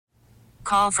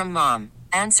Call from mom.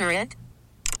 Answer it.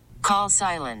 Call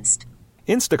silenced.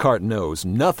 Instacart knows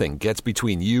nothing gets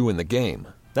between you and the game.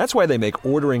 That's why they make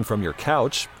ordering from your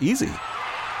couch easy.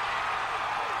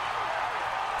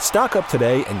 Stock up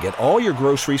today and get all your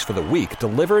groceries for the week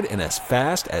delivered in as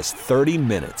fast as 30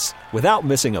 minutes without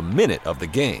missing a minute of the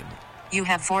game. You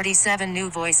have 47 new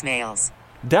voicemails.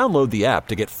 Download the app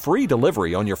to get free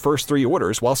delivery on your first 3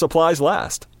 orders while supplies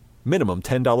last. Minimum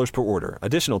 $10 per order.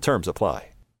 Additional terms apply.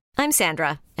 I'm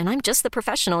Sandra, and I'm just the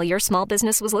professional your small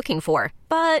business was looking for.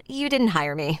 But you didn't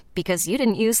hire me because you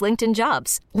didn't use LinkedIn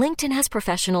Jobs. LinkedIn has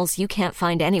professionals you can't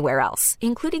find anywhere else,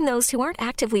 including those who aren't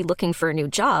actively looking for a new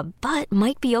job, but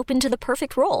might be open to the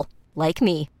perfect role, like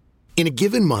me. In a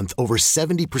given month, over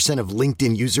 70% of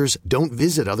LinkedIn users don't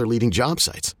visit other leading job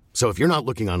sites. So if you're not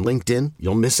looking on LinkedIn,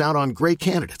 you'll miss out on great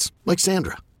candidates like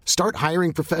Sandra. Start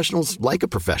hiring professionals like a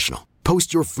professional.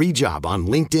 Post your free job on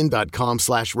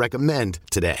linkedin.com/recommend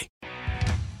today.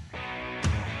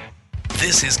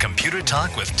 This is Computer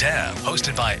Talk with Tab,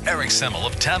 hosted by Erik Semmel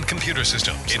of Tab Computer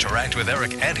Systems. Interact with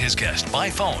Erik and his guest by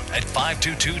phone at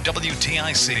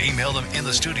 522-WTIC. Email them in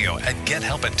the studio at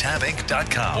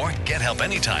gethelp@tabinc.com or get help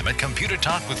anytime at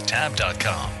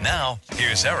computertalkwithtab.com. Now,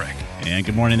 here's Erik. And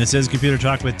good morning. This is Computer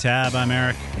Talk with Tab. I'm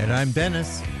Erik. And I'm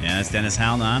Dennis. Yeah, it's Dennis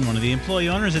Halnan, one of the employee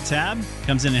owners at Tab.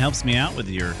 Comes in and helps me out with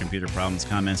your computer problems,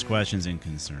 comments, questions, and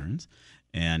concerns.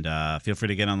 And feel free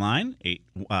to get online.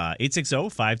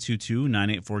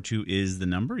 860-522-9842 is the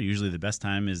number. Usually the best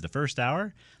time is the first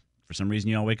hour. For some reason,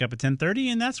 you all wake up at 10:30,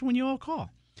 and that's when you all call.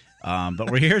 But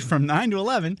we're here from 9 to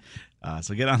 11.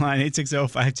 So get online,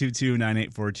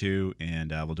 860-522-9842,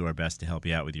 and we'll do our best to help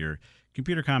you out with your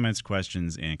computer comments,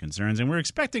 questions, and concerns. And we're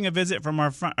expecting a visit from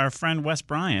our friend Wes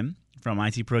Bryan from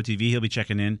IT Pro TV. He'll be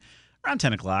checking in around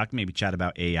 10 o'clock, maybe chat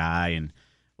about AI and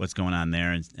what's going on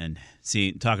there, and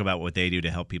talk about what they do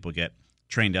to help people get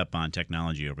trained up on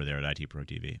technology over there at IT Pro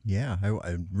TV. Yeah,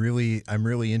 I'm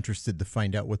really interested to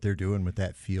find out what they're doing with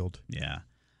that field. Yeah.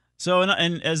 So,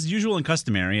 and as usual and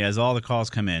customary, as all the calls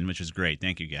come in, which is great,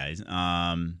 thank you guys,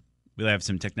 we'll have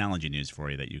some technology news for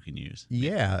you that you can use.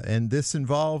 Yeah, and the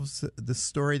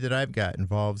story that I've got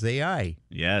involves AI.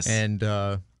 Yes. And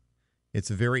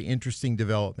it's a very interesting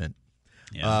development.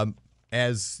 Yeah.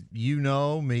 As you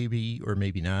know, maybe or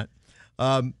maybe not,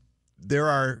 there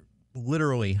are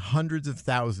literally hundreds of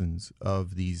thousands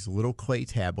of these little clay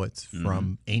tablets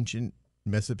from ancient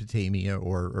Mesopotamia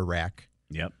or Iraq.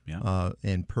 Yep.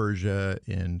 And Persia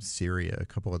and Syria, a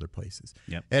couple other places.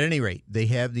 Yep. At any rate, they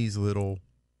have these little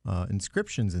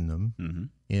inscriptions in them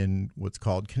in what's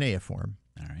called cuneiform.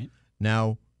 All right.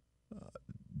 Now,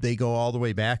 they go all the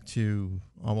way back to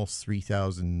almost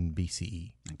 3,000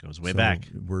 BCE. It goes way back.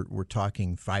 We're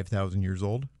talking 5,000 years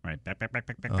old. Right. Back.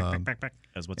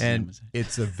 That's what's and the name is.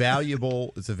 it's a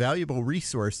valuable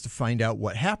resource to find out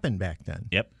what happened back then.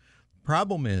 Yep.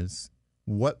 Problem is,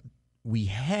 what we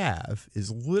have is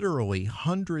literally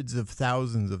hundreds of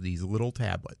thousands of these little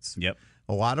tablets. Yep.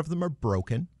 A lot of them are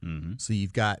broken. So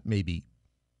you've got maybe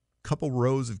a couple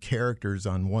rows of characters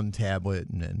on one tablet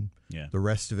and then the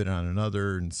rest of it on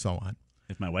another and so on.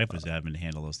 If my wife was having to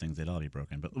handle those things, they'd all be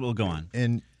broken. But we'll go on.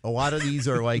 And a lot of these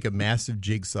are like a massive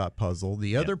jigsaw puzzle.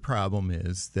 The other problem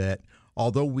is that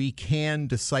although we can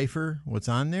decipher what's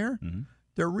on there,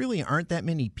 there really aren't that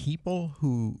many people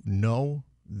who know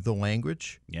the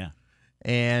language. Yeah.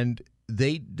 And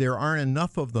there aren't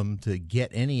enough of them to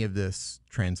get any of this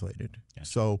translated. Gotcha.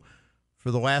 So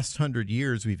for the last 100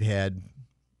 years, we've had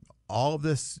all of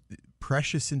this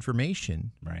precious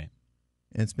information. Right.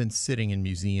 And it's been sitting in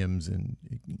museums and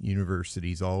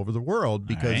universities all over the world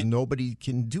because nobody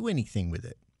can do anything with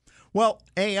it. Well,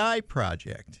 AI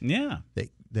project. Yeah.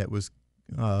 That was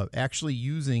actually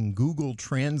using Google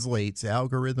Translate's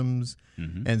algorithms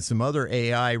and some other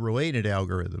AI-related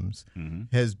algorithms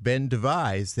has been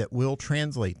devised that will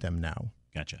translate them now.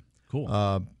 Gotcha. Cool.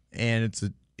 And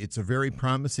it's a very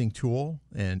promising tool,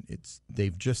 and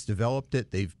they've just developed it.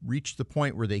 They've reached the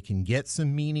point where they can get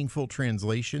some meaningful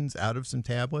translations out of some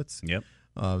tablets. Yep.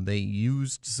 They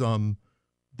used some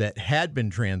that had been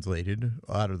translated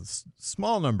out of the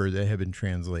small number that had been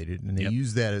translated, and they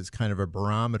used that as kind of a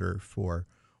barometer for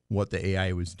what the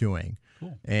AI was doing.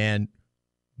 Cool. And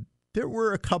there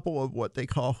were a couple of what they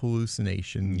call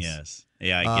hallucinations. Yes.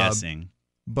 AI guessing.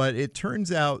 But it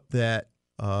turns out that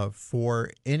for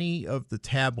any of the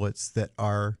tablets that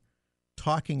are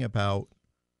talking about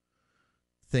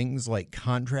things like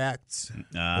contracts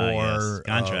or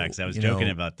contracts. I was joking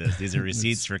about this. These are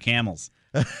receipts for camels.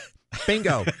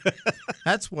 Bingo.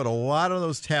 That's what a lot of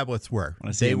those tablets were. I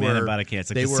want to say about a cat. It's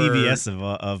like the CVS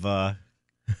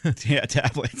of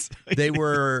tablets. They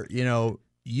were,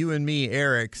 you and me,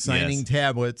 Eric, signing Yes.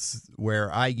 tablets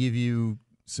where I give you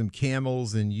some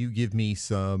camels and you give me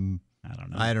some,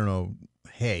 I don't know,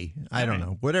 hay. I don't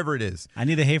know, whatever it is. I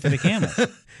need the hay for the camel.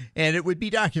 And it would be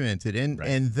documented. And Right.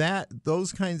 and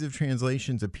those kinds of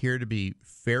translations appear to be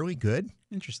fairly good.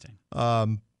 Interesting.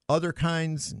 Other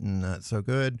kinds, not so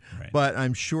good. Right. But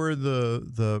I'm sure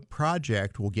the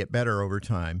project will get better over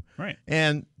time. Right.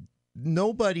 And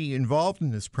nobody involved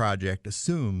in this project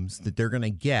assumes that they're going to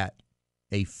get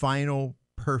a final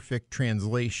perfect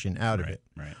translation out of it.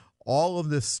 Right. All of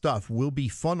this stuff will be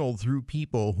funneled through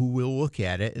people who will look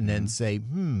at it and then say,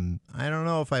 I don't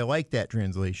know if I like that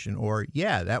translation, or,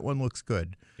 yeah, that one looks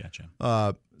good.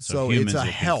 Gotcha. So humans it's a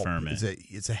will help. confirm it.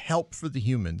 It's a help for the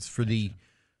humans, for the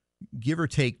give or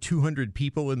take 200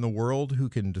 people in the world who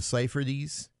can decipher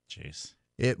these. Jeez.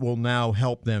 It will now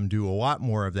help them do a lot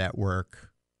more of that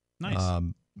work. Nice.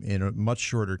 In a much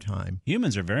shorter time.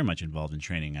 Humans are very much involved in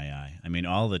training AI. I mean,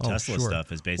 all the Tesla sure.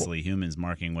 stuff is basically humans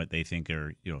marking what they think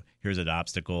are, here's an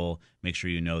obstacle. Make sure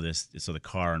you know this so the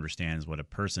car understands what a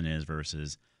person is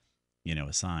versus,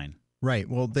 a sign. Right.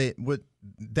 Well,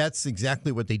 that's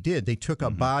exactly what they did. They took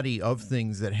a body of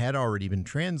things that had already been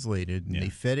translated and they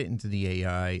fed it into the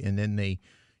AI, and then they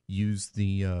used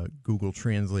the Google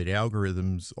Translate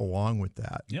algorithms along with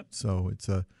that. Yep. So it's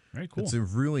Very cool. It's a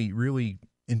really, really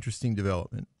interesting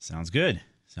development. Sounds good.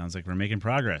 Sounds like we're making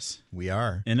progress. We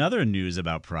are. In other news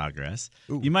about progress,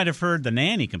 you might have heard the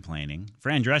nanny complaining.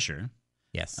 Fran Drescher.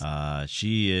 Yes.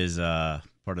 She is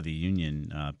part of the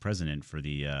union president for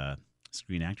the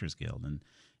Screen Actors Guild,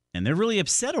 and they're really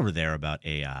upset over there about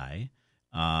AI.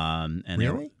 And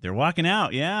really? They're walking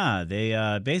out. Yeah,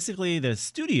 they basically the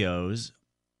studios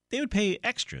they would pay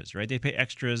extras, right? They pay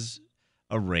extras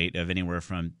a rate of anywhere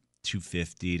from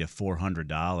 $250 to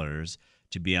 $400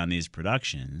 to be on these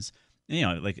productions.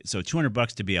 And, so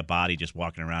 $200 to be a body just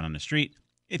walking around on the street.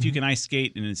 If you can ice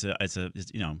skate, and it's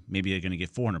maybe you're going to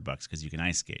get $400 because you can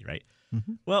ice skate, right?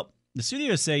 Well, the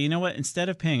studios say, you know what? Instead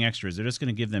of paying extras, they're just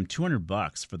going to give them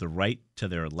 $200 for the right to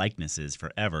their likenesses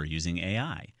forever using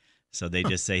AI. So they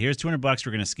just say, here's $200.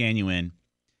 We're going to scan you in,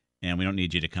 and we don't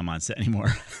need you to come on set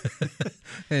anymore.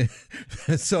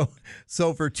 So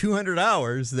for 200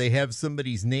 hours, they have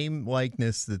somebody's name,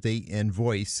 likeness and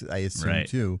voice, I assume,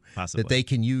 too, possibly. that they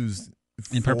can use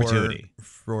in perpetuity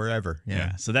forever.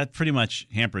 Yeah. So that pretty much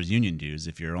hampers union dues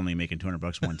if you're only making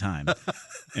 $200 one time.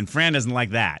 And Fran doesn't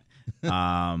like that.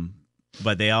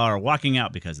 But they are walking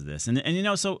out because of this.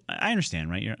 And so I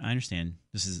understand, right? I understand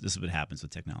this is what happens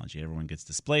with technology. Everyone gets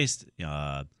displaced.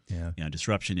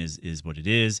 Disruption is what it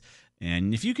is.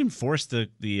 And if you can force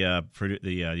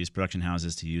these production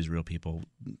houses to use real people,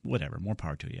 whatever, more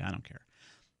power to you. I don't care.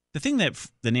 The thing that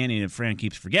the nanny and Fran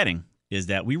keeps forgetting is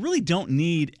that we really don't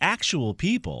need actual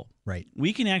people. Right.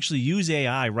 We can actually use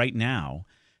AI right now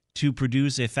to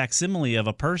produce a facsimile of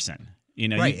a person.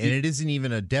 Right, and it isn't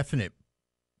even a definite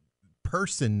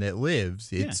person that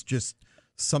lives. It's just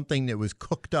something that was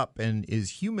cooked up and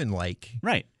is human-like.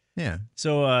 Right. Yeah.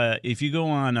 So if you go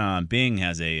on Bing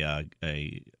has an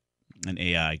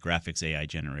AI graphics AI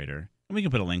generator, and we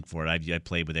can put a link for it. I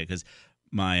played with it because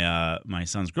my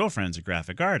son's girlfriend's a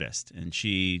graphic artist, and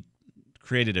she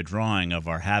created a drawing of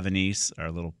our Havanese,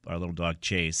 our little dog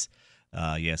Chase.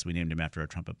 Yes, we named him after a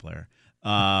trumpet player.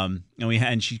 And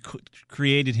she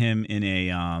created him in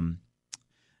a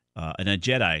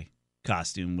Jedi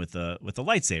costume with a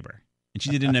lightsaber, and she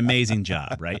did an amazing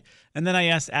job, right? And then I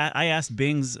asked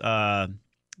Bing's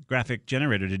graphic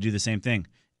generator to do the same thing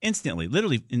instantly,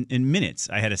 literally in minutes.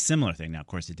 I had a similar thing. Now, of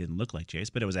course, it didn't look like Chase,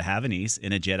 but it was a Havanese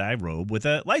in a Jedi robe with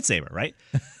a lightsaber, right?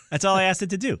 That's all I asked it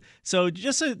to do. So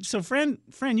Fran,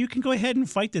 you can go ahead and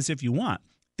fight this if you want.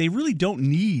 They really don't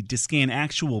need to scan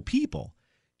actual people.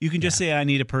 You can just say, I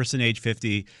need a person age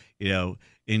 50,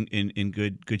 in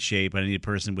good shape. I need a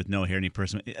person with no hair. I need a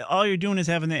person. All you're doing is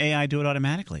having the AI do it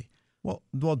automatically.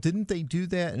 Well, didn't they do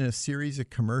that in a series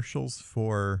of commercials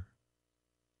for,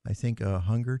 I think, a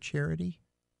hunger charity?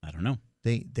 I don't know.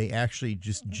 They actually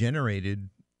just generated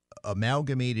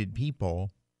amalgamated people.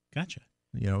 Gotcha.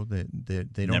 They don't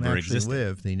Never actually existed.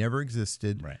 live. They never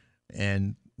existed. Right.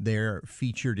 And they're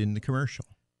featured in the commercial.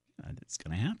 It's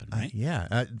going to happen, right?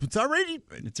 It's already.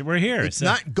 We're here. It's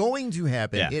not going to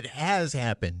happen. Yeah. It has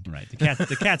happened. Right.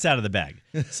 The cat's out of the bag.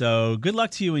 So good luck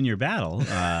to you in your battle.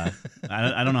 I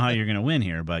don't know how you're going to win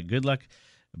here, but good luck.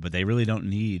 But they really don't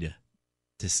need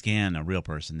to scan a real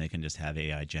person. They can just have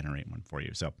AI generate one for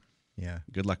you. So yeah,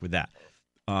 good luck with that.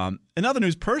 In other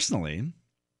news, personally,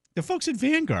 the folks at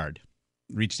Vanguard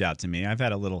reached out to me. I've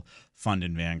had a little fun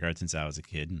in Vanguard since I was a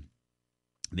kid.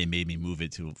 they made me move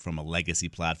it from a legacy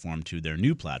platform to their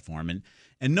new platform.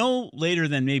 And no later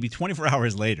than maybe 24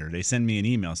 hours later, they send me an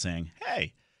email saying,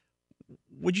 "Hey,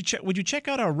 would you check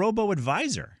out our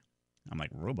Robo-Advisor?" I'm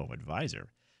like, "Robo-Advisor?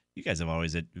 You guys have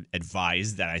always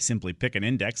advised that I simply pick an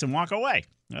index and walk away.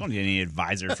 I don't need any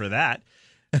advisor for that."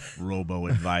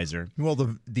 Robo-Advisor. Well,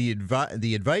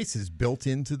 the advice is built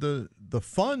into the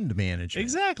fund manager.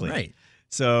 Exactly. Right.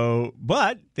 So,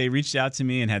 but they reached out to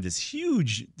me and had this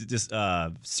huge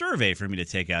survey for me to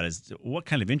take out as to what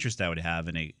kind of interest I would have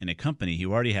in a company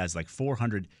who already has like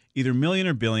 400, either million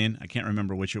or billion, I can't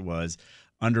remember which it was,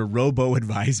 under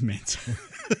robo-advisement.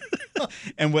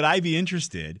 And would I be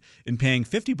interested in paying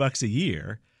 $50 a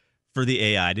year for the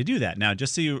AI to do that? Now,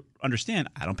 just so you understand,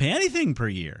 I don't pay anything per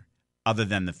year other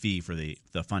than the fee for the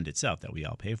fund itself that we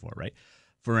all pay for, right?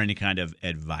 For any kind of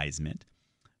advisement.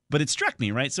 But it struck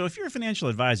me, right? So if you're a financial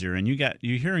advisor and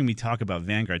you're hearing me talk about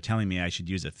Vanguard telling me I should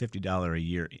use a $50 a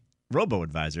year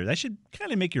robo-advisor, that should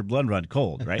kind of make your blood run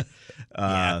cold, right?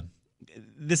 Yeah.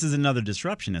 This is another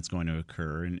disruption that's going to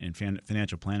occur, and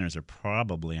financial planners are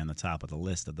probably on the top of the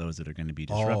list of those that are going to be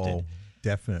disrupted. Oh,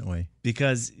 definitely.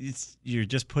 Because you're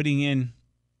just putting in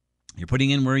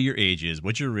where your age is,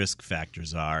 what your risk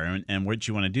factors are, and what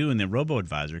you want to do, and the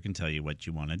robo-advisor can tell you what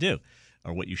you want to do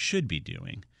or what you should be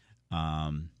doing.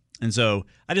 And so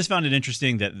I just found it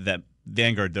interesting that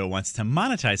Vanguard, though, wants to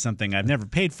monetize something I've never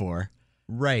paid for.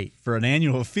 Right. For an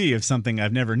annual fee of something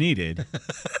I've never needed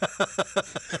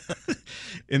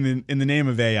in the name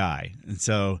of AI. And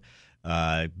so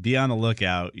be on the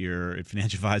lookout. Your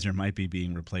financial advisor might be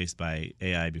being replaced by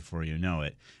AI before you know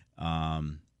it.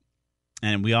 And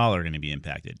we all are going to be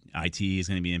impacted. IT is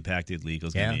going to be impacted. Legal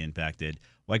is going to be impacted.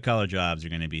 White-collar jobs are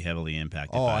going to be heavily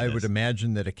impacted by this. I would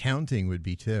imagine that accounting would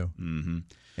be too. Mm-hmm.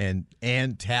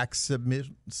 And tax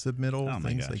submittal,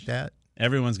 things like that.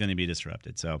 Everyone's going to be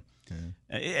disrupted. So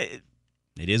it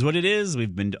is what it is.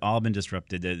 We've all been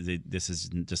disrupted. This is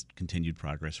just continued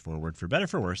progress forward, for better,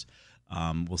 for worse.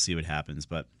 We'll see what happens.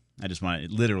 But I just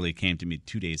it literally came to me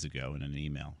 2 days ago in an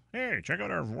email. "Hey, check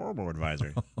out our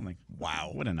Robo-Advisor." I'm like, wow,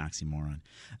 what an oxymoron.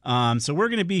 So we're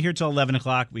going to be here till 11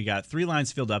 o'clock. We got 3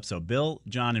 lines filled up. So Bill,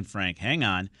 John, and Frank, hang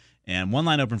on. And 1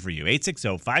 line open for you,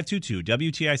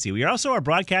 860-522-WTIC. We also are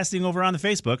broadcasting over on the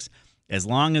Facebooks as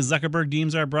long as Zuckerberg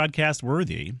deems our broadcast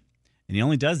worthy. And he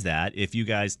only does that if you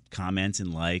guys comment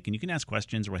and like, and you can ask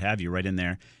questions or what have you right in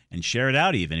there and share it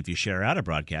out even if you share out a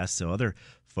broadcast so other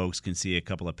folks can see a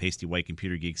couple of pasty white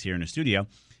computer geeks here in the studio.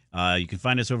 You can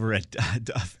find us over at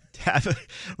WTIC's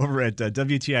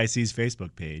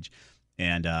Facebook page,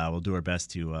 and we'll do our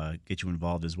best to get you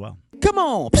involved as well. Come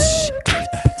on.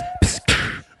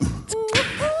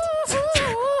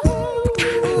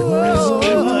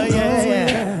 Oh,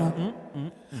 yeah.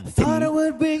 Thought it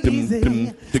would be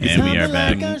easy. And we are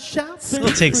back.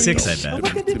 We'll take 6, I bet.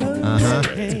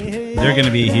 They're going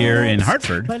to be here in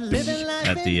Hartford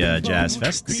at the Jazz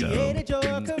Fest, so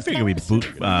I figure we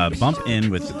bump in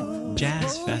with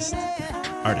Jazz Fest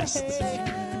artists.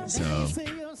 So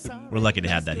we're lucky to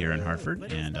have that here in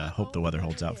Hartford, and hope the weather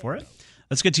holds out for it.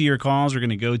 Let's get to your calls. We're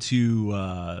going to go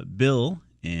to Bill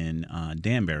in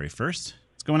Danbury first.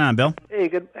 What's going on, Bill? Hey,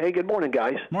 good morning,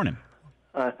 guys. Morning.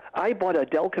 I bought a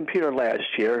Dell computer last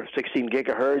year, 16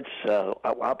 gigahertz,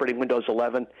 operating Windows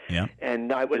 11. Yeah.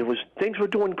 And things were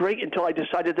doing great until I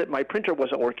decided that my printer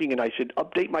wasn't working and I should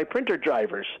update my printer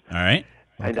drivers. All right.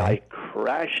 And I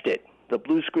crashed it. The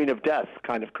blue screen of death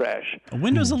kind of crash. A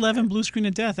Windows 11 blue screen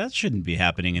of death? That shouldn't be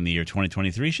happening in the year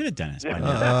 2023, should it, Dennis?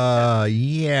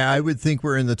 Yeah, I would think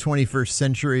we're in the 21st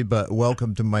century, but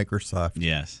welcome to Microsoft.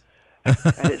 Yes.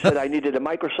 And it said I needed a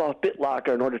Microsoft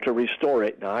BitLocker in order to restore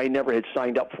it. Now, I never had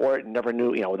signed up for it and never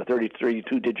knew, the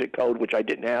 32-digit code, which I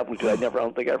didn't have, because I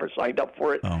don't think I ever signed up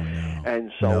for it. Oh, no.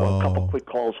 And so a couple quick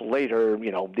calls later,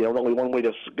 there's only one way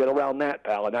to get around that,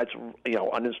 pal, and that's,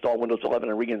 uninstall Windows 11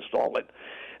 and reinstall it.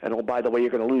 And, oh, by the way,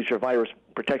 you're going to lose your virus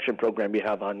protection program you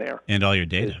have on there. And all your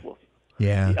data.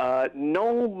 Yeah.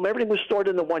 No, everything was stored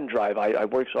in the OneDrive. I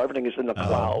work, so everything is in the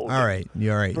cloud. All right.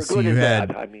 For So good you and had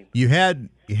bad, I mean. you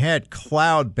had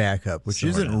cloud backup, which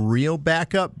Sorta. isn't real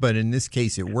backup, but in this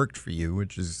case it worked for you,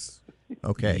 which is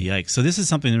okay. Yikes. So this is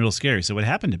something real scary. So what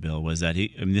happened to Bill was that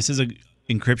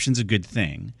encryption's a good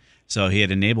thing. So he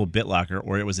had enabled BitLocker,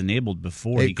 or it was enabled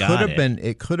before he got it.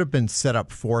 It could have been set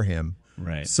up for him.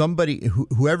 Right. Somebody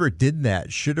whoever did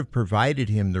that should have provided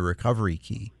him the recovery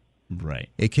key. Right.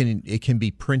 It can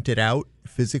be printed out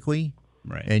physically.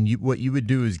 Right. And what you would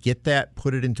do is get that,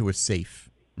 put it into a safe.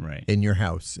 Right. In your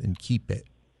house and keep it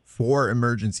for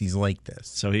emergencies like this.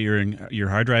 So your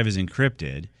hard drive is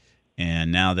encrypted,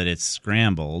 and now that it's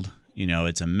scrambled,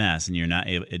 it's a mess, and you're not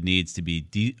able. It needs to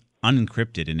be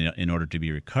unencrypted in order to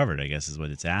be recovered, I guess is what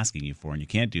it's asking you for. And you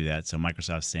can't do that. So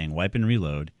Microsoft's saying wipe and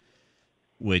reload,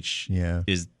 which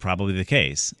is probably the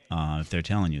case if they're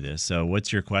telling you this. So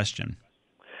what's your question?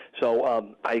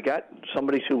 So I got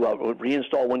somebody to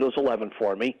reinstall Windows 11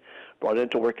 for me, brought it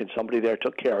into work, and somebody there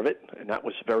took care of it, and that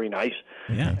was very nice,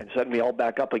 and set me all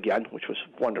back up again, which was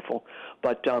wonderful.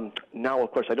 But now,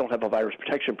 of course, I don't have a virus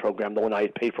protection program, the one I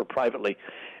had paid for privately.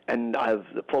 And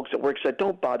the folks at work said,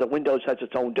 don't bother. Windows has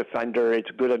its own Defender. It's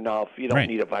good enough. You don't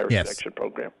need a virus protection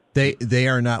program. They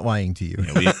are not lying to you.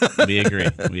 Yeah, we agree.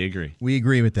 We agree. We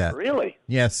agree with that. Really?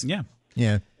 Yes.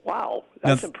 Yeah. Wow,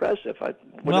 that's impressive.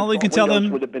 Well, you can tell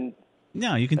them. Would have been.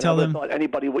 No, you can tell them.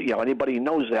 Anybody who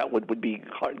knows that would be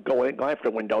going after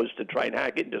Windows to try and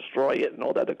hack it and destroy it and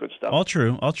all that other good stuff. All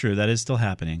true. That is still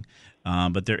happening,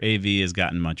 but their AV has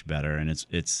gotten much better, and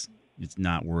it's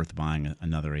not worth buying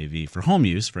another AV for home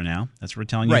use for now. That's what we're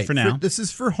telling you for now. This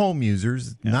is for home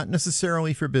users, not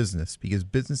necessarily for business, because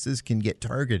businesses can get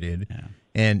targeted,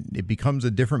 and it becomes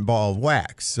a different ball of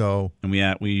wax. So, and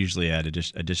we usually add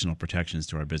additional protections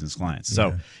to our business clients.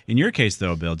 So, in your case,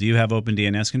 though, Bill, do you have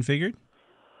OpenDNS configured?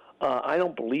 I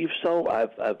don't believe so.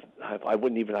 I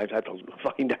wouldn't even. I'd have to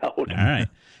find out. All right.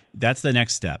 That's the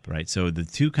next step, right? So the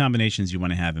two combinations you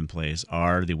want to have in place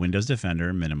are the Windows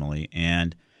Defender minimally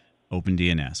and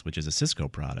OpenDNS, which is a Cisco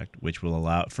product, which will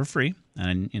allow for free.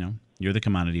 And, you're the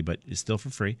commodity, but it's still for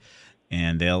free.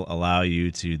 And they'll allow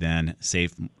you to then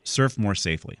surf more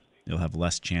safely. You'll have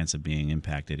less chance of being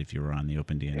impacted if you were on the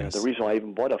OpenDNS. Yeah, the reason I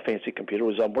even bought a fancy computer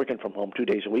was I'm working from home 2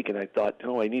 days a week, and I thought,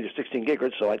 I need a 16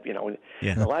 gigahertz. So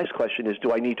the last question is,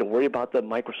 do I need to worry about the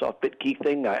Microsoft BitKey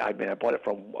thing? I bought it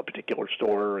from a particular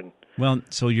store, and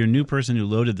so your new person who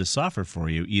loaded the software for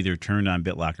you either turned on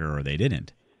BitLocker or they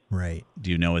didn't. Right.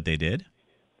 Do you know what they did?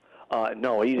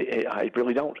 No, I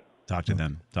really don't. Talk to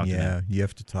them. Yeah, you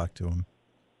have to talk to them.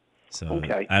 So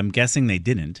I'm guessing they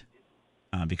didn't.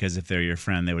 Because if they're your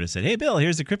friend, they would have said, hey, Bill,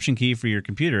 here's the encryption key for your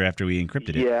computer after we encrypted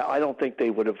it. Yeah, I don't think they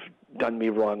would have done me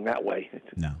wrong that way.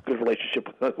 No. Good relationship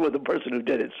with the person who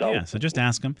did it. So just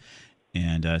ask them,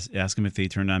 and ask them if they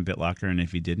turned on BitLocker, and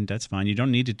if you didn't, that's fine. You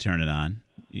don't need to turn it on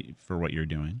for what you're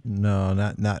doing. No,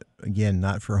 not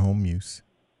for home use.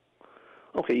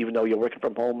 Okay, even though you're working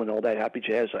from home and all that happy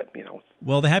jazz,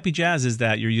 Well, the happy jazz is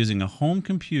that you're using a home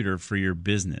computer for your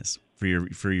business,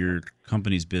 for your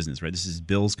company's business, right? This is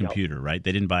Bill's computer, right?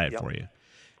 They didn't buy it for you.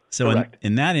 So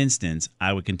in that instance,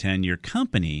 I would contend your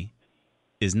company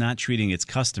is not treating its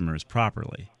customers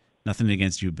properly. Nothing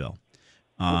against you, Bill.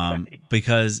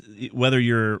 Because whether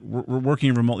you're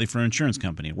working remotely for an insurance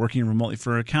company, working remotely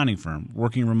for an accounting firm,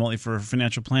 working remotely for a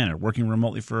financial planner, working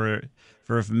remotely for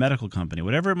a medical company,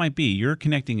 whatever it might be, you're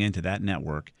connecting into that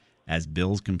network as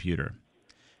Bill's computer.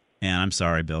 And I'm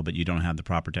sorry, Bill, but you don't have the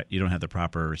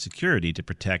proper security to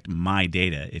protect my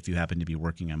data if you happen to be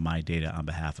working on my data on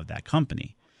behalf of that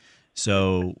company.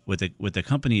 So what the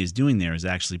company is doing there is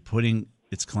actually putting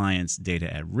its clients'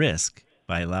 data at risk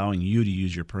by allowing you to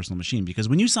use your personal machine. Because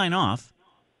when you sign off,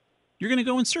 you're going to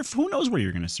go and surf. Who knows where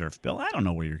you're going to surf, Bill? I don't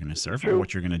know where you're going to surf or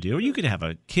what you're going to do. Or you could have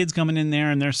kids coming in there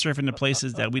and they're surfing to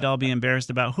places that we'd all be embarrassed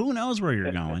about. Who knows where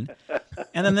you're going?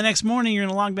 And then the next morning you're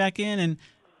going to log back in and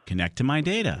connect to my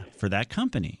data for that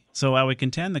company. So I would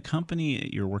contend the company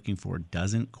you're working for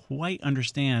doesn't quite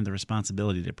understand the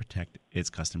responsibility to protect its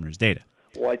customers' data.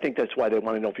 Well, I think that's why they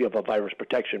want to know if you have a virus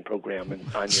protection program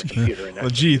on your computer. And well,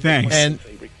 gee, thanks.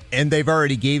 And they've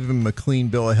already gave him a clean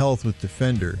bill of health with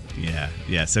Defender.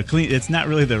 Yeah. So clean. It's not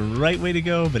really the right way to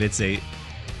go, but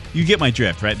you get my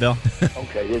drift, right, Bill?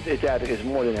 Okay, it's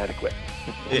more than adequate.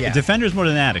 Defender is more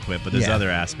than adequate, but there's other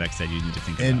aspects that you need to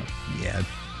think about. Yeah.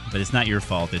 But it's not your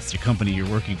fault. It's your company you're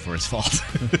working for's fault.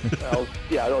 Well,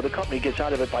 the company gets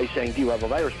out of it by saying, do you have a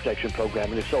virus protection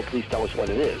program? And if so, please tell us what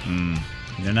it is.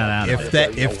 They're not out of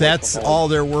it. If that's all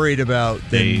they're worried about,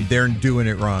 then they're doing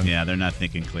it wrong. Yeah, they're not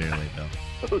thinking clearly, Bill.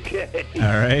 Okay. All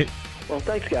right. Well,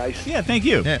 thanks, guys. Yeah, thank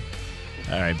you. Yeah.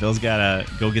 All right, Bill's got to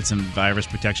go get some virus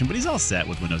protection, but he's all set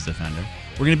with Windows Defender.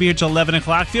 We're going to be here till 11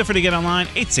 o'clock. Feel free to get online.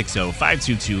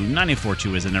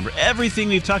 860-522-9842 is the number. Everything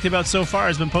we've talked about so far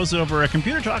has been posted over at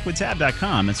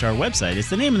computertalkwithtab.com. It's our website. It's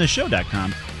the name of the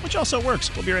show.com, which also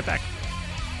works. We'll be right back.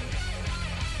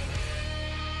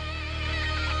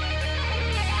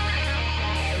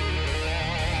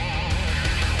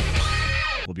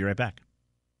 We'll be right back.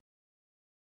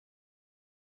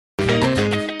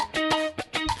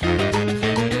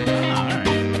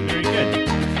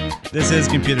 This is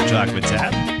Computer Talk with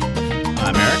Tab.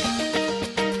 I'm Eric.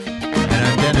 And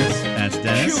I'm Dennis. That's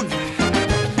Dennis.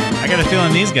 I got a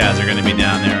feeling these guys are going to be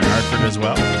down there in Hartford as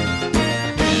well.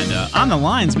 And on the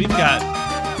lines, we've got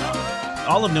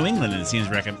all of New England, it seems.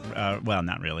 Well,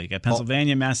 not really. You got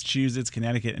Pennsylvania, Massachusetts,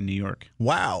 Connecticut, and New York.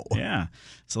 Wow. Yeah.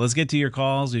 So let's get to your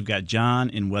calls. We've got John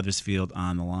in Wethersfield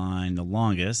on the line, the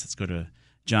longest. Let's go to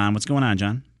John. What's going on,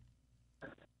 John?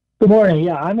 Good morning.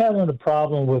 Yeah, I'm having a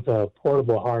problem with a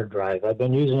portable hard drive. I've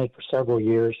been using it for several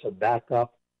years to back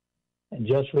up. And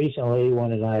just recently,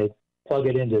 when I plug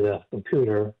it into the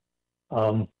computer,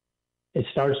 it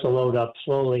starts to load up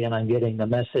slowly, and I'm getting the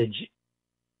message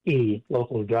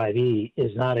local drive E,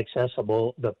 is not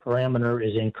accessible. The parameter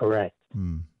is incorrect.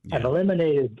 Yeah. I've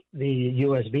eliminated the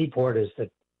USB port as the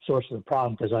source of the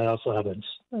problem because I also have a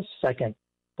second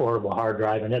portable hard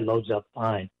drive, and it loads up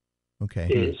fine.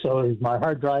 Okay. So is my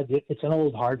hard drive, it's an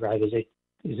old hard drive, is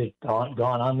it gone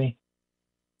on me?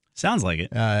 Sounds like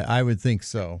it. I would think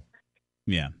so.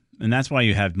 Yeah. And that's why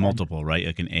you have multiple, right?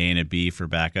 Like an A and a B for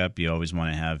backup. You always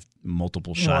want to have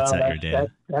multiple shots at your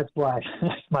data. That's why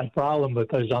that's my problem,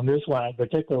 because on this one,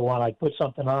 particular one, I put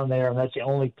something on there, and that's the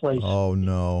only place. Oh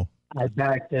no! I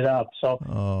backed it up. So.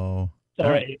 Oh. So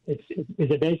right. Is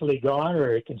it basically gone,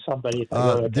 or can somebody?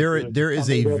 There is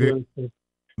a very.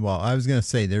 Well, I was going to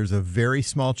say there's a very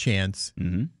small chance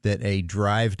that a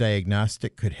drive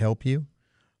diagnostic could help you.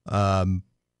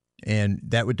 And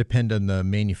that would depend on the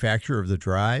manufacturer of the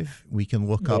drive. We can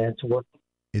look up.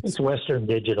 It's Western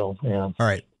Digital. Yeah. All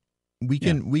right. We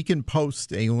can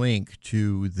post a link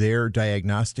to their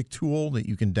diagnostic tool that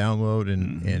you can download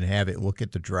and have it look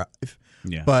at the drive.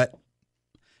 Yeah. But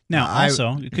now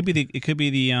also it could be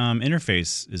the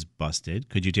interface is busted.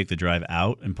 Could you take the drive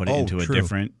out and put it into a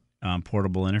different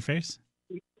portable interface?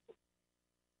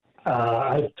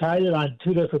 I've tried it on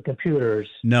two different computers.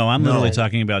 No, I'm literally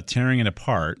talking about tearing it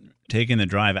apart, taking the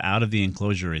drive out of the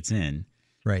enclosure it's in,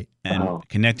 right, and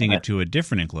connecting it to a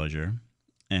different enclosure,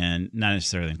 and not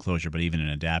necessarily an enclosure, but even an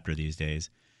adapter these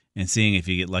days, and seeing if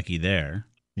you get lucky there.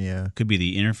 Yeah, could be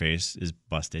the interface is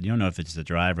busted. You don't know if it's the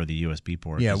drive or the USB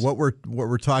port. Yeah, what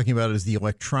we're talking about is the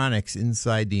electronics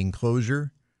inside the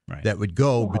enclosure that would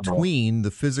go between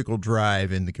the physical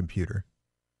drive and the computer.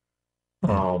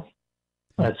 Oh.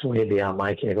 That's way beyond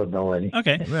my capability.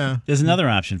 Okay. Yeah. There's another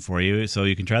option for you. So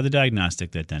you can try the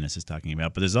diagnostic that Dennis is talking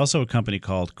about, but there's also a company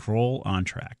called Kroll On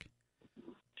Track.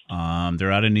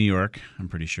 They're out of New York, I'm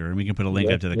pretty sure, and we can put a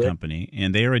link up to the company.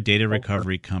 And they are a data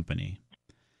recovery company.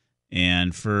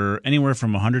 And for anywhere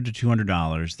from $100 to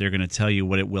 $200, they're going to tell you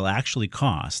what it will actually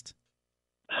cost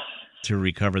to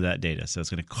recover that data. So it's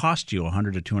going to cost you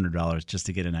 $100 to $200 just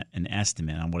to get an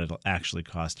estimate on what it'll actually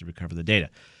cost to recover the data.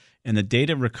 And the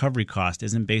data recovery cost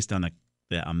isn't based on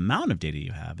the amount of data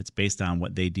you have. It's based on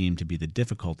what they deem to be the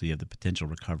difficulty of the potential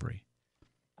recovery.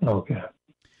 Okay.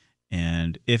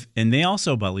 And they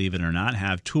also, believe it or not,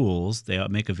 have tools they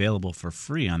make available for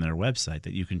free on their website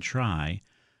that you can try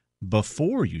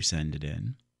before you send it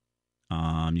in.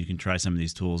 You can try some of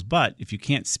these tools. But if you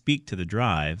can't speak to the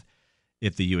drive,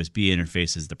 if the USB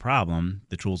interface is the problem,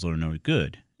 the tools are no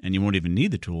good. And you won't even need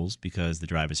the tools because the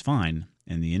drive is fine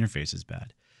and the interface is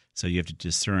bad. So you have to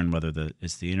discern whether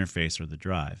it's the interface or the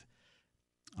drive.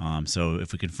 So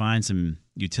if we can find some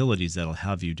utilities that'll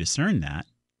have you discern that,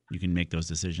 you can make those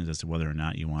decisions as to whether or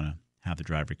not you want to have the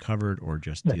drive recovered or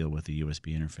just deal with the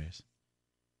USB interface.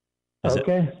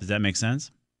 Does that make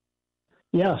sense?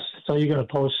 Yes. So you're going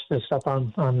to post this stuff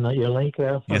on your link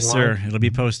there? Yes, sir. It'll be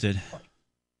posted.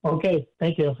 Okay.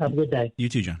 Thank you. Have a good day. You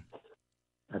too, John.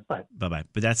 Bye. Bye-bye.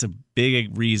 But that's a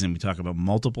big reason we talk about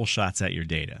multiple shots at your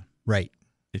data. Right.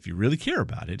 If you really care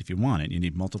about it, if you want it, you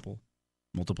need multiple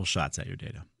shots at your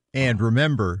data. And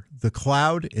remember, the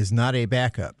cloud is not a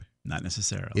backup. Not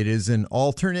necessarily. It is an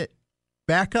alternate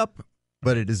backup,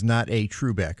 but it is not a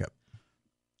true backup.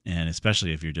 And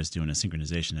especially if you're just doing a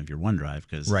synchronization of your OneDrive,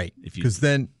 because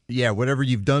then whatever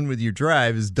you've done with your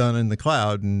drive is done in the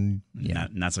cloud, and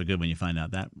not so good when you find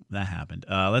out that happened.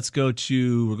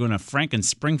 We're going to Frank in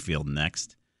Springfield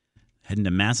next, heading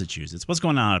to Massachusetts. What's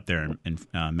going on up there in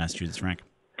Massachusetts, Frank?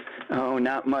 Oh,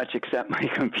 not much, except my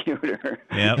computer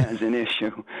has an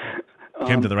issue.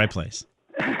 Came to the right place.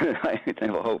 I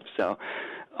hope so.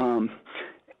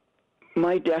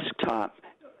 My desktop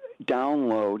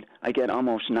download, I get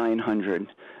almost 900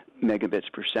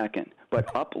 megabits per second, but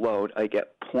upload, I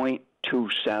get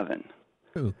 0.27.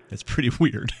 Ooh, that's pretty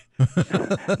weird.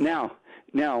 Now,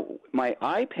 my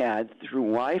iPad through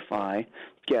Wi-Fi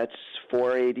gets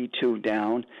 482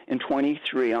 down and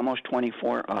 23, almost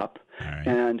 24 up. Right.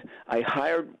 And I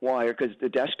hardwired, because the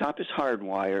desktop is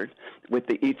hardwired with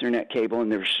the Ethernet cable,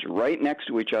 and they're right next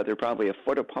to each other, probably a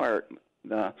foot apart,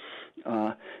 the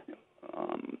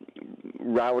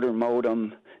router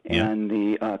modem and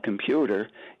the computer.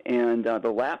 And the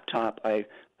laptop, I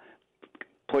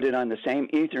put it on the same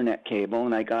Ethernet cable,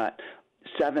 and I got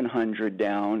 700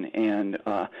 down and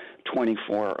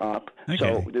 24 up.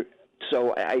 Okay.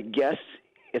 So I guess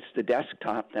it's the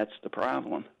desktop that's the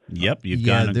problem. Yep.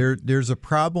 There's a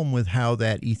problem with how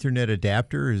that Ethernet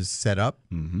adapter is set up.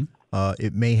 Mm-hmm.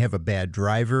 It may have a bad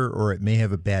driver or it may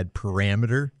have a bad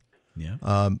parameter.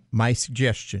 Yeah. My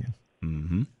suggestion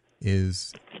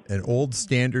is an old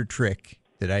standard trick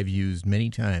that I've used many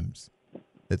times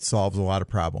that solves a lot of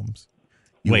problems.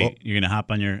 You're going to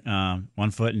hop on your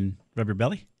 1 foot and rub your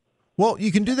belly? Well,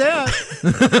 you can do that.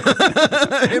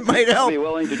 It might help. I'll be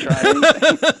willing to try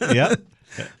anything. Yeah.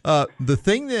 The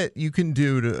thing that you can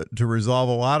do to resolve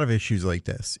a lot of issues like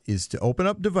this is to open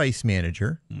up Device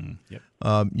Manager. Yep.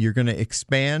 You're going to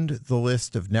expand the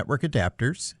list of network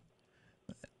adapters.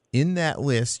 In that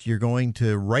list, you're going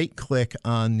to right-click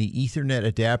on the Ethernet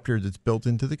adapter that's built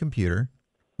into the computer,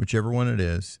 whichever one it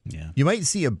is. Yeah. You might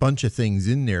see a bunch of things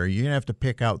in there. You're going to have to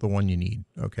pick out the one you need,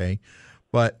 okay?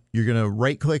 But you're going to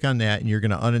right-click on that, and you're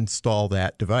going to uninstall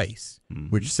that device,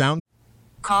 which sounds...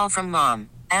 Call from mom.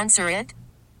 Answer it.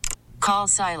 Call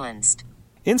silenced.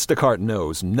 Instacart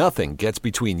knows nothing gets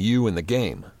between you and the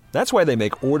game. That's why they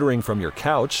make ordering from your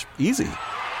couch easy.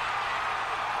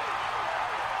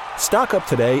 Stock up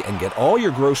today and get all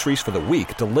your groceries for the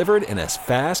week delivered in as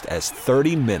fast as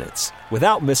 30 minutes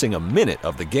without missing a minute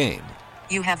of the game.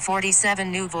 You have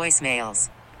 47 new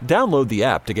voicemails. Download the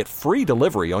app to get free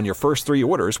delivery on your first 3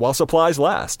 orders while supplies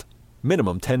last.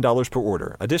 Minimum $10 per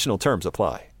order. Additional terms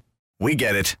apply. We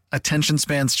get it. Attention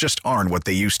spans just aren't what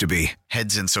they used to be.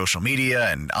 Heads in social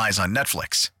media and eyes on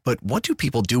Netflix. But what do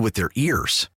people do with their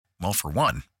ears? Well, for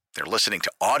one, they're listening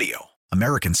to audio.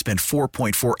 Americans spend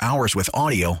 4.4 hours with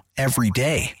audio every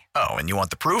day. Oh, and you want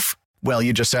the proof? Well,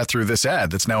 you just sat through this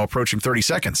ad that's now approaching 30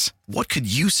 seconds. What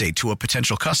could you say to a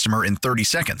potential customer in 30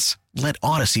 seconds? Let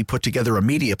Odyssey put together a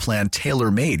media plan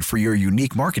tailor-made for your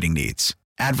unique marketing needs.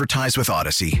 Advertise with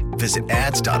Odyssey. Visit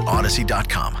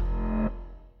ads.odyssey.com.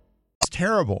 It's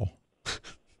terrible,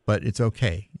 but it's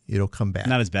okay. It'll come back.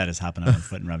 Not as bad as hopping on 1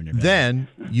 foot and rubbing your belly. Then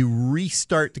you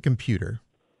restart the computer.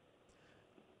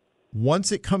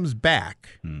 Once it comes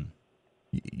back,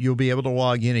 you'll be able to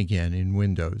log in again in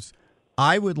Windows.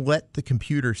 I would let the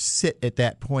computer sit at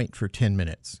that point for 10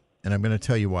 minutes, and I'm going to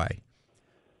tell you why.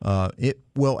 It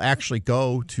will actually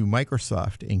go to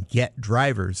Microsoft and get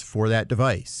drivers for that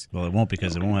device. Well, it won't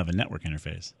because it won't have a network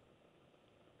interface.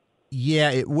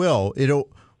 Yeah, it will.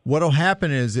 What'll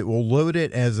happen is it will load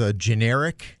it as a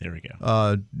generic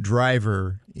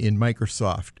driver in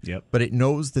Microsoft. Yep. But it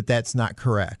knows that that's not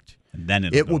correct. And then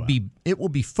it will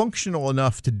be functional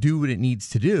enough to do what it needs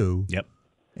to do. Yep.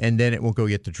 And then it will go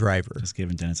get the driver. Just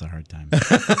giving Dennis a hard time.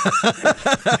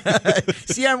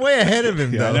 See, I'm way ahead of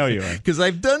him, though. I know you are. Because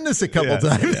I've done this a couple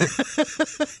times.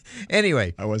 Yeah.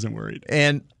 Anyway. I wasn't worried.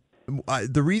 And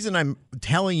the reason I'm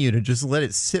telling you to just let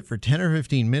it sit for 10 or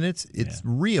 15 minutes, it's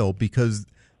real because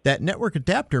that network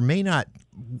adapter may not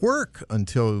work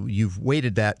until you've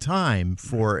waited that time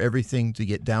for everything to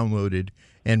get downloaded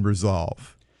and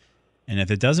resolve. And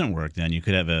if it doesn't work, then you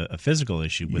could have a physical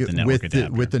issue with the network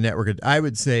adapter. With the network, I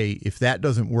would say if that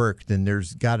doesn't work, then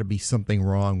there's got to be something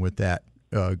wrong with that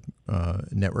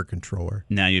network controller.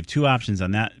 Now, you have 2 options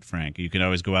on that, Frank. You could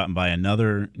always go out and buy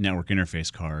another network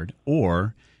interface card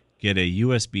or get a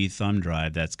USB thumb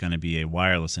drive that's going to be a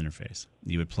wireless interface.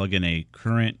 You would plug in a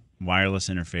current wireless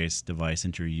interface device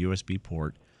into your USB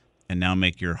port and now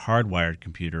make your hardwired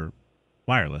computer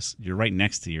wireless. You're right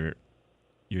next to your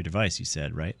device, you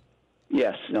said, right?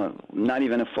 Yes, no, not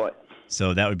even a foot.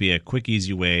 So that would be a quick,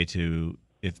 easy way to,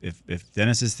 if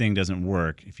Dennis's thing doesn't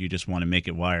work, if you just want to make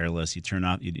it wireless, you turn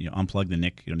off, you unplug the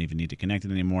NIC, you don't even need to connect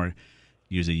it anymore,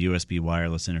 use a USB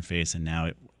wireless interface, and now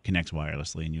it connects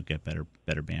wirelessly, and you get better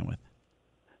bandwidth.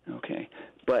 Okay.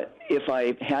 But if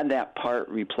I had that part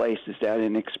replaced, is that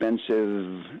an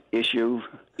expensive issue?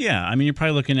 Yeah, I mean, you're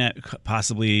probably looking at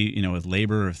possibly, with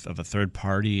labor of a third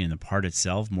party and the part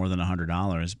itself, more than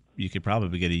 $100. You could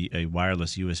probably get a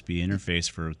wireless USB interface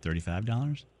for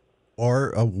 $35.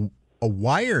 Or a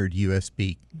wired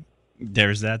USB.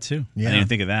 There's that too. Yeah. I didn't even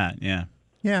think of that. Yeah.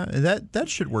 Yeah, that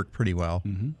should work pretty well.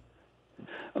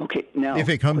 Mm-hmm. Okay, now if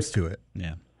it comes to it.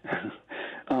 Yeah.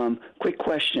 Quick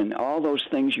question. All those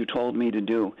things you told me to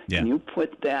do, can you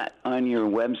put that on your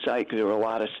website? Because there were a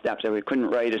lot of steps. I couldn't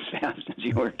write as fast as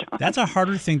you were talking. That's a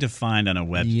harder thing to find on a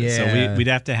website. Yeah. So we'd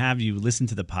have to have you listen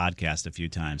to the podcast a few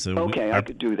times. So okay, I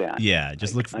could do that. Yeah,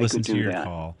 just listen to your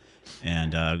call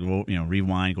and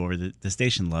rewind, go over. The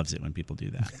station loves it when people do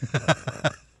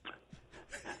that.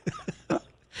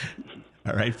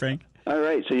 All right, Frank? All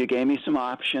right, so you gave me some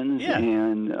options,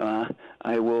 and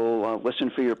I will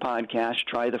listen for your podcast,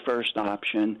 try the first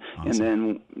option, and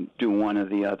then do one of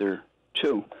the other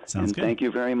too. Sounds good. Thank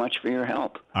you very much for your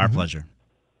help. Our pleasure.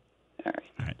 All right.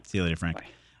 All right. See you later, Frank. Bye.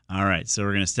 All right. So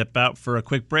we're going to step out for a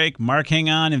quick break. Mark, hang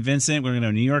on. And Vincent, we're going to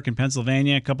go New York and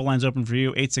Pennsylvania. A couple lines open for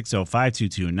you.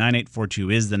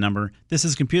 860-522-9842 is the number. This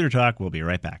is Computer Talk. We'll be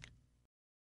right back.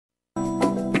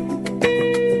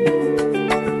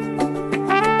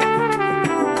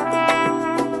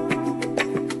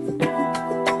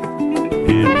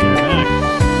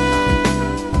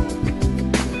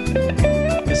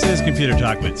 This is Computer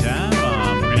Talk with Tab.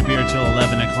 We're going to be here until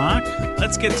 11 o'clock.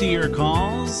 Let's get to your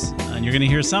calls. And you're going to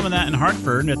hear some of that in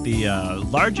Hartford at the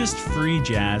largest free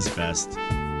jazz fest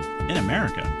in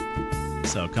America.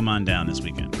 So come on down this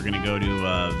weekend. We're going to go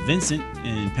to Vincent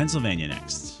in Pennsylvania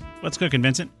next. What's cooking,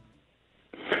 Vincent?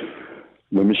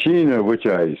 The machine of which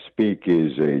I speak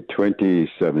is a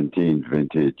 2017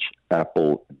 vintage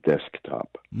Apple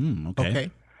desktop.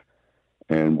 Okay.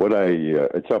 And what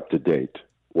it's up to date.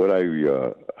 What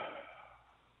I'm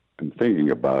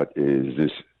thinking about is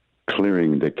this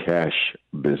clearing the cache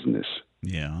business.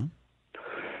 Yeah.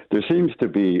 There seems to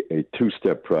be a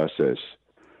two-step process.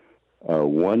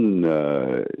 One,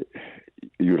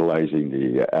 utilizing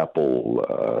the Apple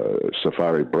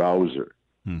Safari browser.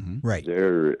 Mm-hmm. Right.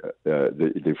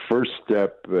 The first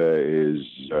step is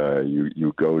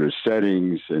you go to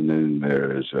settings, and then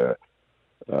there's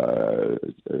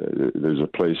a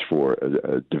place for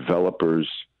developers.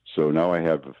 So now I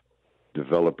have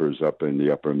developers up in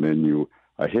the upper menu.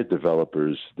 I hit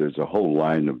developers. There's a whole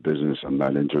line of business I'm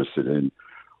not interested in,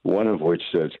 one of which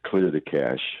says clear the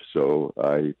cache. So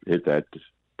I hit that,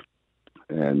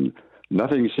 and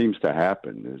nothing seems to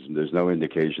happen. There's no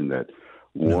indication that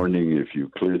warning, if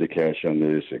you clear the cache on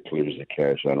this, it clears the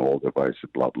cache on all devices,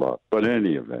 blah, blah. But in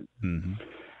any event,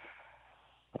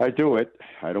 I do it.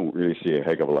 I don't really see a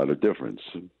heck of a lot of difference.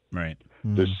 Right.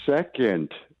 The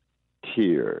second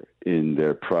tier in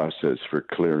their process for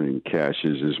clearing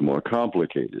caches is more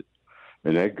complicated,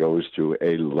 and that goes to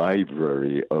a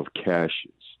library of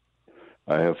caches.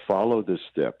 I have followed the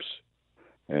steps,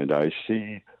 and I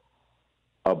see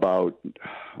there are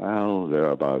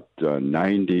about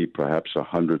 90, perhaps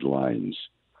 100 lines.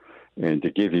 And to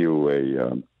give you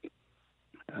a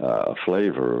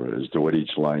flavor as to what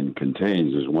each line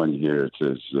contains, there's one here. It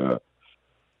says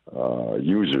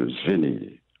users,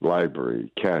 Vinny,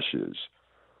 library, caches,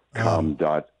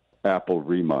 com.apple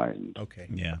remind. Okay.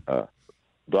 Yeah.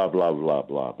 Blah, blah, blah,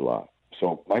 blah, blah.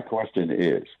 So my question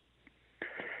is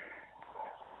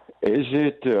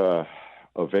it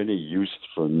of any use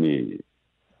for me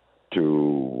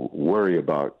to worry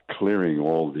about clearing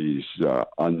all these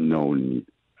unknown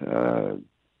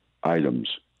items?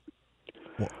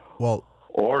 Well,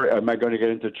 or am I going to get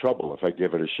into trouble if I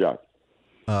give it a shot?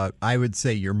 I would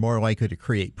say you're more likely to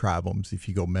create problems if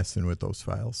you go messing with those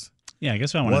files. Yeah, I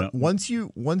guess I want to know. Once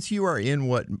you are in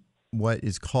what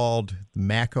is called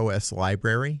Mac OS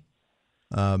library,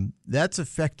 that's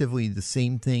effectively the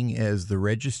same thing as the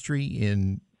registry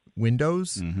in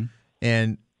Windows. Mm-hmm.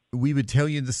 And we would tell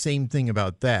you the same thing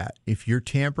about that. If you're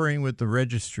tampering with the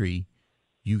registry,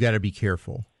 you got to be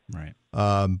careful. Right.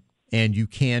 And you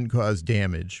can cause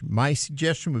damage. My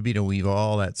suggestion would be to leave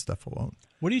all that stuff alone.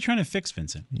 What are you trying to fix,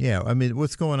 Vincent? Yeah, I mean,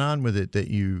 what's going on with it that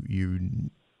you're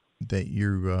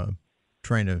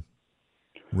trying to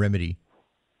remedy?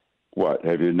 What,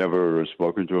 have you never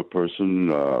spoken to a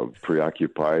person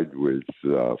preoccupied with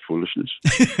foolishness?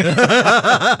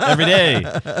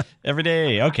 Every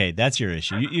day. Okay, that's your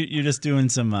issue. You're just doing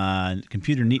some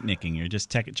computer neat-nicking. You're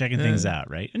just checking things out,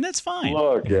 right? And that's fine.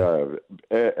 Look,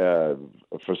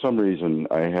 for some reason,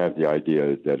 I have the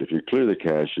idea that if you clear the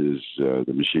caches,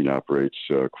 the machine operates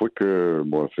quicker,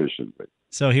 more efficiently.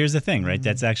 So here's the thing, right?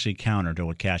 That's actually counter to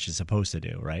what cache is supposed to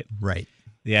do, right? Right.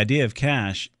 The idea of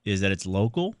cache is that it's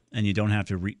local and you don't have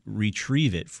to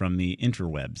retrieve it from the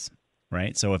interwebs,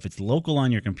 right? So if it's local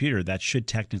on your computer, that should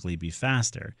technically be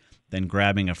faster than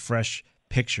grabbing a fresh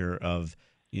picture of,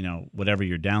 whatever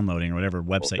you're downloading or whatever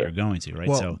website you're going to, right?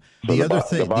 Well, so the other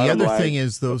thing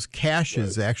is those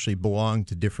caches actually belong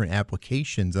to different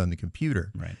applications on the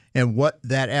computer. Right. And what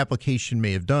that application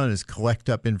may have done is collect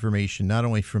up information not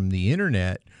only from the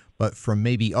internet, but from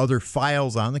maybe other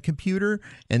files on the computer,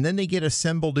 and then they get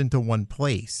assembled into one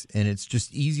place. And it's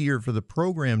just easier for the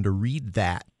program to read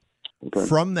that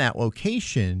from that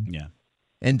location. Yeah.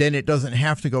 And then it doesn't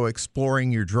have to go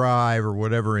exploring your drive or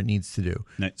whatever it needs to do.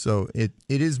 No. So it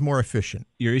is more efficient.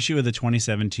 Your issue with the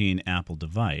 2017 Apple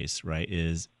device, right,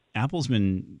 is Apple's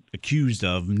been accused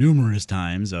of numerous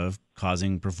times of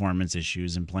causing performance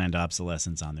issues and planned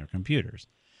obsolescence on their computers.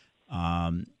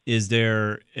 Is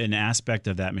there an aspect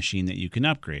of that machine that you can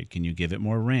upgrade? Can you give it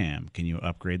more RAM? Can you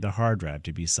upgrade the hard drive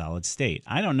to be solid state?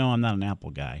 I don't know. I'm not an Apple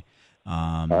guy.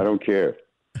 I don't care.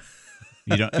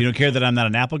 You don't care that I'm not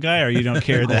an Apple guy, or you don't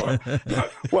care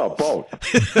that? Well, both.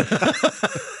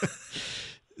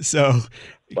 So,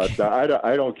 but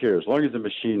I don't care as long as the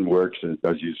machine works and it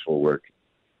does useful work.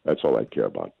 That's all I care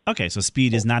about. Okay, so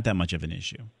speed is not that much of an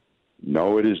issue.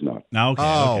 No, it is not. Okay.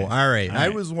 Oh, all right. I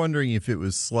was wondering if it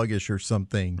was sluggish or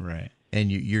something. Right.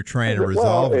 And you're trying to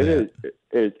resolve that.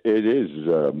 It is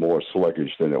more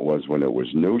sluggish than it was when it was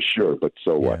new, sure, but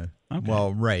so what? Okay.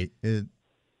 Well, right.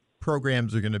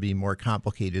 Programs are going to be more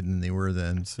complicated than they were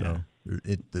then, so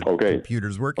the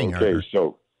computer's working harder.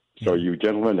 Okay, so you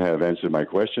gentlemen have answered my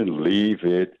question. Leave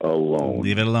it alone.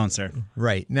 Leave it alone, sir.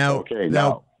 Right. Now, okay,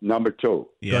 now number two.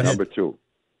 Yes. Number two.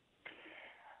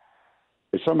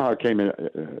 It somehow came in.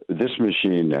 This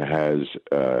machine has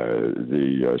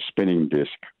the spinning disk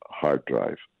hard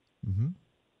drive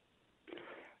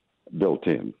built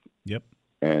in. Yep.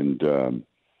 And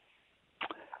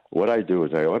what I do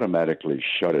is I automatically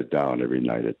shut it down every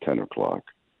night at 10 o'clock.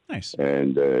 Nice.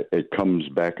 And it comes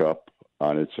back up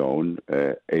on its own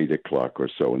at 8 o'clock or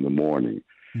so in the morning.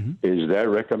 Is that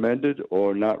recommended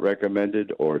or not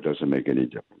recommended, or does it make any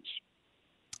difference?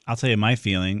 I'll tell you my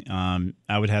feeling.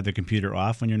 I would have the computer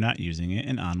off when you're not using it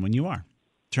and on when you are.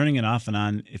 Turning it off and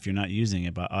on if you're not using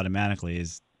it, but automatically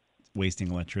is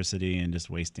wasting electricity and just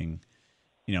wasting,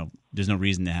 there's no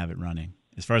reason to have it running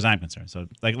as far as I'm concerned. So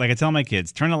like I tell my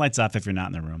kids, turn the lights off if you're not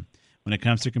in the room. When it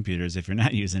comes to computers, if you're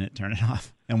not using it, turn it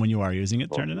off. And when you are using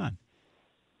it, turn it on.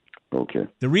 Okay.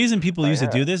 The reason people used to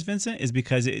do this, Vincent, is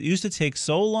because it used to take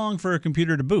so long for a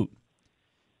computer to boot,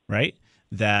 right?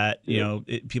 That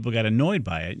people got annoyed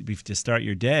by it. To start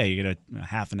your day, you get a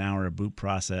half an hour of boot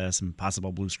process and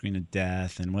possible blue screen of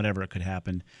death and whatever it could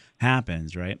happen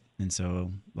happens, right? And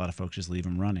so a lot of folks just leave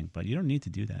them running, but you don't need to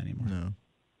do that anymore. No.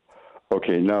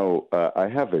 Okay, now I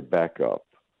have a backup,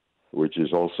 which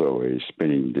is also a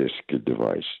spinning disk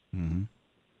device.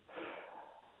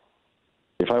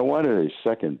 If I wanted a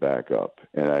second backup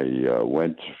and I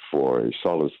went for a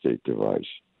solid state device,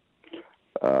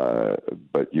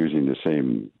 but using the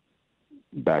same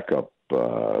backup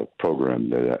program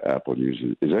that Apple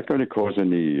uses, is that going to cause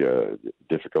any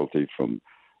difficulty from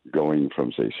going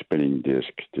from, say, spinning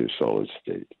disk to solid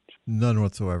state? None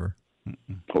whatsoever.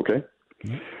 Okay.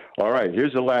 All right,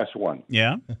 here's the last one.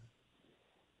 Yeah?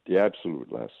 The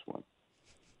absolute last one.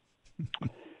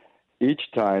 Each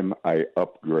time I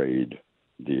upgrade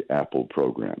the Apple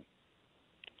program,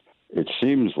 it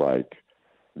seems like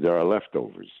there are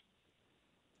leftovers.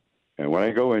 And when I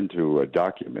go into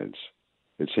documents,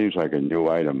 it seems like a new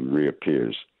item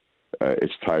reappears.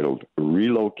 It's titled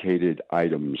Relocated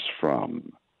Items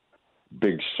From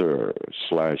Big Sur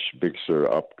 / Big Sur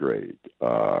Upgrade,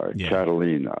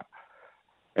 Catalina.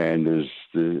 And there's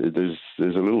a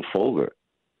little folder.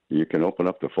 You can open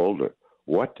up the folder.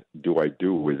 What do I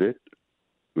do with it?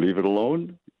 Leave it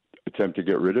alone? Attempt to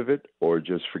get rid of it, or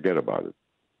just forget about it?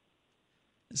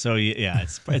 So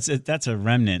that's a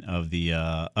remnant of the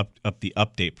the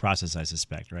update process, I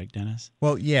suspect, right, Dennis?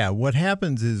 Well, yeah. What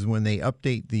happens is when they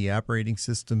update the operating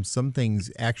system, some things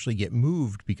actually get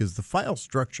moved because the file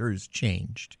structure has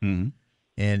changed, and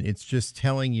it's just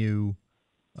telling you,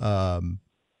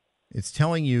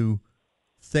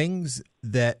 things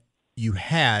that you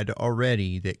had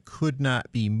already that could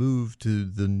not be moved to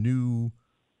the new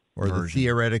or the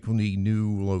theoretically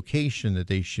new location that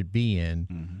they should be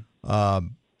in.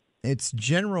 It's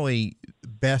generally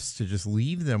best to just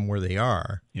leave them where they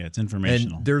are. Yeah, it's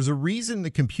informational. And there's a reason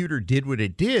the computer did what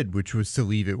it did, which was to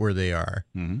leave it where they are.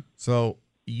 So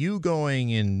you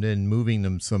going and then moving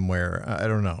them somewhere, I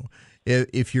don't know.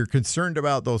 If you're concerned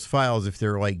about those files, if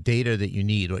they're like data that you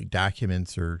need, like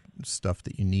documents or stuff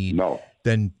that you need,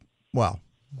 then, well,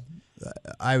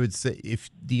 I would say if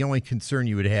the only concern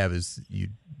you would have is you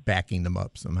backing them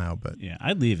up somehow, but yeah,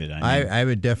 I'd leave it. I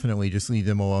would definitely just leave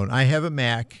them alone. I have a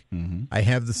Mac. I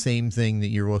have the same thing that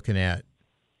you're looking at.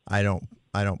 I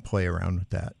don't play around with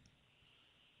that.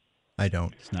 I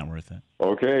don't. It's not worth it.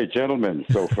 Okay, gentlemen.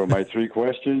 So for my 3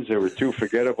 questions, there were 2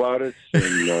 forget about it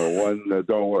and 1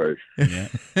 don't worry. Yeah,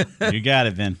 you got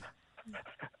it, Vin.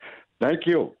 Thank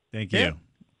you. Thank you.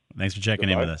 Thanks for checking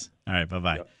in with us. All right,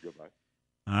 bye-bye. Yep, goodbye.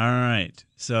 All right.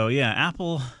 So, yeah,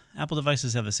 Apple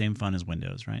devices have the same fun as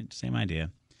Windows, right? Same idea.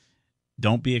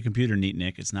 Don't be a computer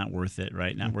neatnik. It's not worth it,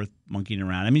 right? Not worth monkeying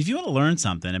around. I mean, if you want to learn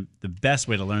something, the best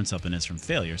way to learn something is from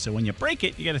failure. So when you break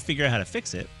it, you got to figure out how to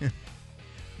fix it.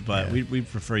 But we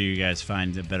prefer you guys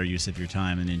find a better use of your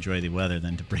time and enjoy the weather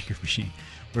than to break your machine.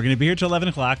 We're going to be here till 11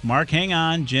 o'clock. Mark, hang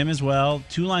on. Jim as well.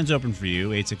 2 lines open for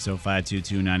you,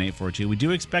 860-522-9842. We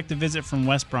do expect a visit from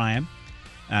Wes Bryan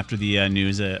after the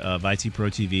news of IT Pro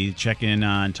TV. Check in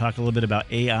on, talk a little bit about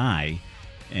AI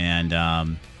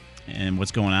and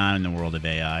what's going on in the world of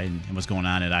AI and what's going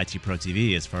on at IT Pro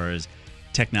TV as far as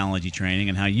technology training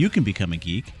and how you can become a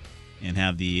geek and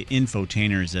have the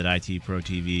infotainers at IT Pro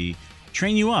TV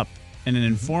train you up in an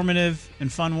informative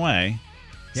and fun way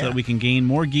so that we can gain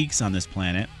more geeks on this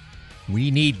planet.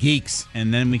 We need geeks.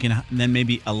 And then we can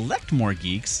maybe elect more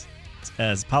geeks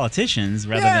as politicians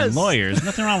rather than lawyers.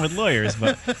 Nothing wrong with lawyers,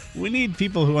 but we need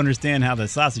people who understand how the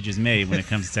sausage is made when it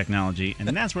comes to technology, and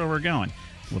that's where we're going.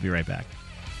 We'll be right back.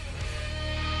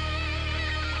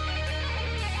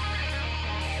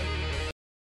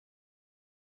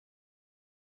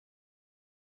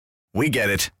 We get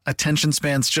it. Attention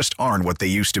spans just aren't what they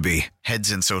used to be. Heads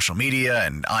in social media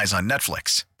and eyes on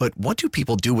Netflix. But what do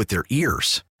people do with their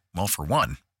ears? Well, for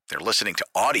one, they're listening to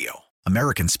audio.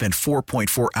 Americans spend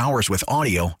 4.4 hours with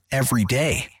audio every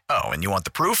day. Oh, and you want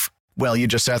the proof? Well, you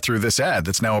just sat through this ad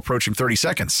that's now approaching 30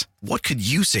 seconds. What could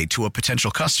you say to a potential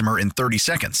customer in 30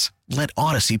 seconds? Let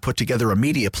Odyssey put together a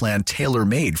media plan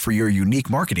tailor-made for your unique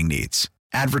marketing needs.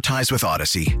 Advertise with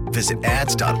Odyssey. Visit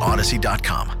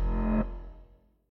ads.odyssey.com.